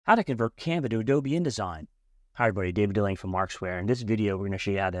How to convert Canva to Adobe InDesign. Hi everybody, David Dilling from Markzware. In this video, we're going to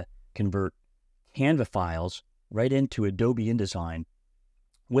show you how to convert Canva files right into Adobe InDesign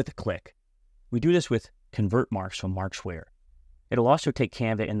with a click. We do this with ConvertMarkz from Markzware. It'll also take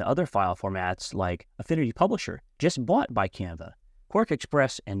Canva in the other file formats like Affinity Publisher, just bought by Canva,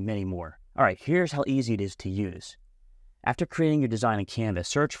 QuarkXPress, and many more. All right, here's how easy it is to use. After creating your design in Canva,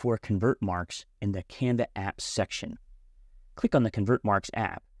 search for ConvertMarkz in the Canva Apps section. Click on the ConvertMarkz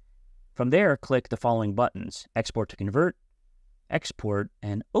app. From there, click the following buttons: Export to Convert, Export,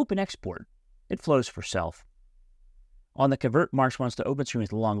 and Open Export. It flows for self. On the ConvertMarkz wants to open screen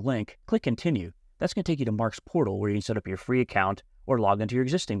with a long link, click Continue. That's going to take you to MarkzPortal, where you can set up your free account or log into your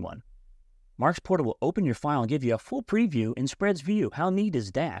existing one. MarkzPortal will open your file and give you a full preview in Spreads View. How neat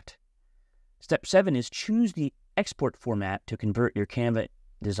is that? Step 7 is choose the export format to convert your Canva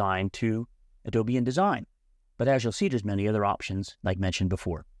design to Adobe InDesign. But as you'll see, there's many other options, like mentioned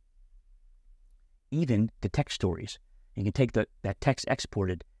before. Even the text stories. You can take that text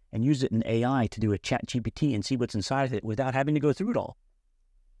exported and use it in AI to do a chat GPT and see what's inside of it without having to go through it all.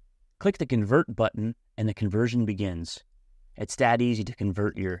 Click the Convert button and the conversion begins. It's that easy to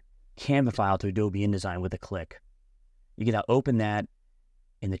convert your Canva file to Adobe InDesign with a click. You can now open that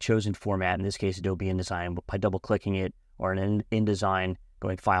in the chosen format, in this case Adobe InDesign, by double-clicking it, or in InDesign,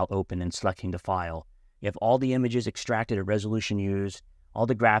 going File Open and selecting the file. You have all the images extracted at resolution used, all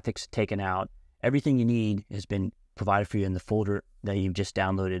the graphics taken out. Everything you need has been provided for you in the folder that you've just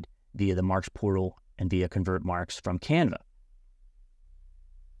downloaded via the MarkzPortal and via ConvertMarkz from Canva.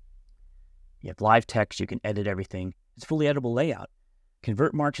 You have live text, you can edit everything. It's a fully editable layout.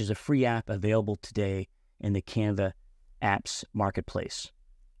 ConvertMarkz is a free app available today in the Canva Apps marketplace.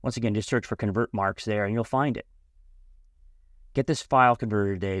 Once again, just search for ConvertMarkz there and you'll find it. Get this file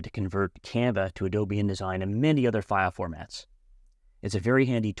converted today to convert Canva to Adobe InDesign and many other file formats. It's a very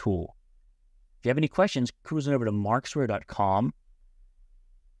handy tool. If you have any questions, cruise on over to markzware.com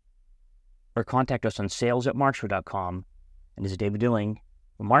or contact us on sales@markzware.com. And this is David Dilling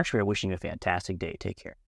from Markzware, wishing you a fantastic day. Take care.